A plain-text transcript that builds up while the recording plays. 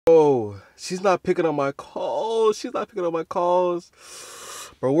Oh, she's not picking up my calls. She's not picking up my calls.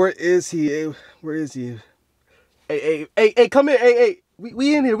 Bro, where is he? Hey, where is he? Hey, come here. Hey,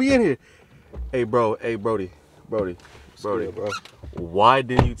 we in here. Hey, bro. Hey, Brody. Brody. Bro. Why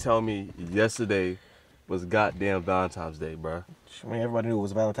didn't you tell me yesterday was goddamn Valentine's Day, bro? I mean, everybody knew it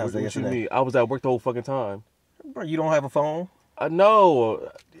was Valentine's Day yesterday. What you mean? I was at work the whole fucking time. Bro, you don't have a phone? I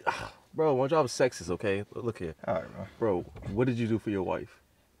know. Bro, my job is sexist, okay? Look here. All right, bro. Bro, what did you do for your wife?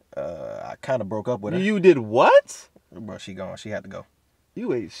 I kind of broke up with her. You did what? Bro, she gone. She had to go.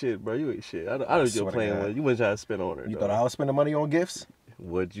 You ain't shit, bro. You ain't shit. I know you're playing with. You wasn't trying to spend on her. You thought I was spending money on gifts?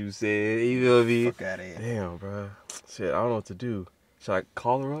 What you said, you feel me? Fuck out of here. Damn, bro. Shit, I don't know what to do. Should I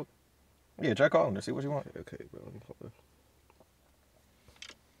call her up? Yeah, try calling her. See what you want. Okay, bro. Let me call her.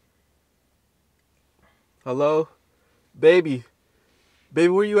 Hello, baby. Baby,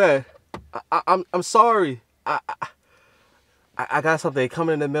 where you at? I'm sorry. I got something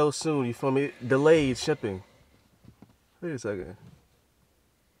coming in the mail soon. You feel me? Delayed shipping. Wait a second.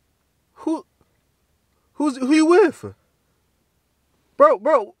 Who you with?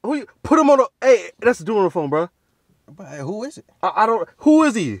 Bro, who you put him on the that's the dude on the phone, bro. But who is it? I don't who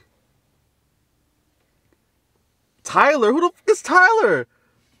is he? Tyler? Who the fuck is Tyler?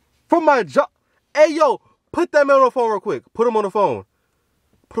 From my job. Hey yo, put that man on the phone real quick. Put him on the phone.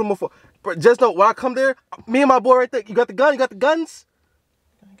 Put him on the phone. Bro, just know when I come there, me and my boy right there. You got the gun? You got the guns?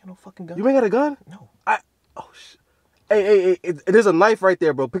 I ain't got no fucking gun. You ain't got a gun? No. Oh shit. Hey, there's a knife right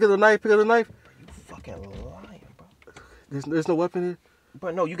there, bro. Pick up the knife. Bro, you fucking lying, bro. There's no weapon here?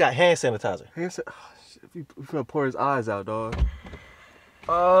 But no, you got hand sanitizer. Oh, shit. We finna pour his eyes out, dog.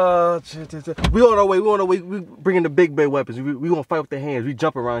 Shit. We on our way. We bringing the big weapons. We gonna fight with the hands. We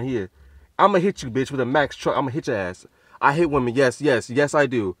jump around here. I'ma hit you, bitch, with a Max truck. I'ma hit your ass. I hit women. Yes, I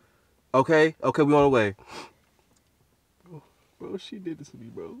do. Okay, we on the way. Bro, she did this to me,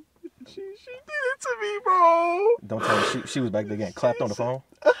 bro. She did it to me, bro. Don't tell me she was back there getting clapped on the phone.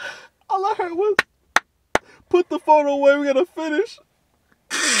 All I heard was, put the phone away, we gotta finish.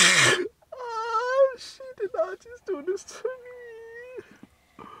 She did not just do this to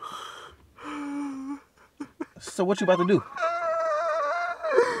me. So what you about to do?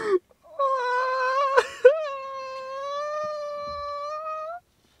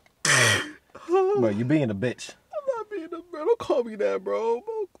 Bro, you being a bitch. I'm not being a bitch. Don't call me that, bro.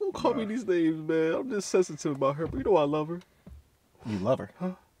 Don't call me these names, man. I'm just sensitive about her, but you know I love her. You love her?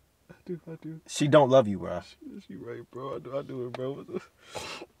 Huh? I do. She don't love you, bro. She right, bro. I do it, bro.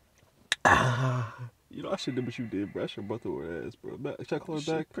 You know, I should do what you did, bro. I should have brought her ass, bro. Should I call her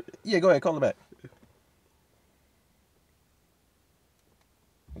back? Yeah, go ahead. Call her back.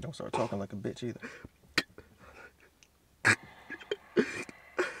 Don't start talking like a bitch either.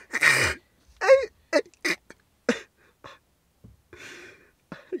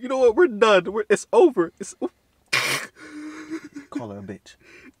 You know what? We're done. It's over. Call her a bitch.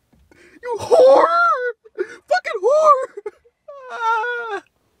 You whore! Fucking whore!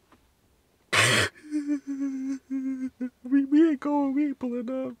 We ain't going. We ain't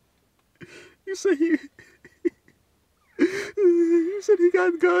pulling up. You said you said he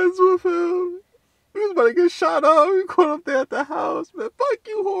got guns with him. He was about to get shot up. We going up there at the house, man. Fuck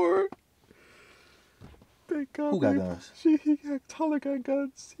you, whore. Thank God. Who got guns? Tyler got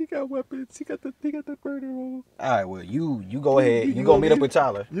guns. He got weapons. He got the burner on. All right, well, you go ahead. You go meet up with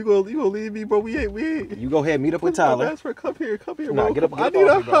Tyler. You gonna leave me, bro? We ain't. You go ahead, meet up with Tyler. Come here, Nah, bro. get up. I need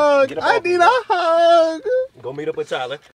a hug. I need a hug. Go meet up with Tyler.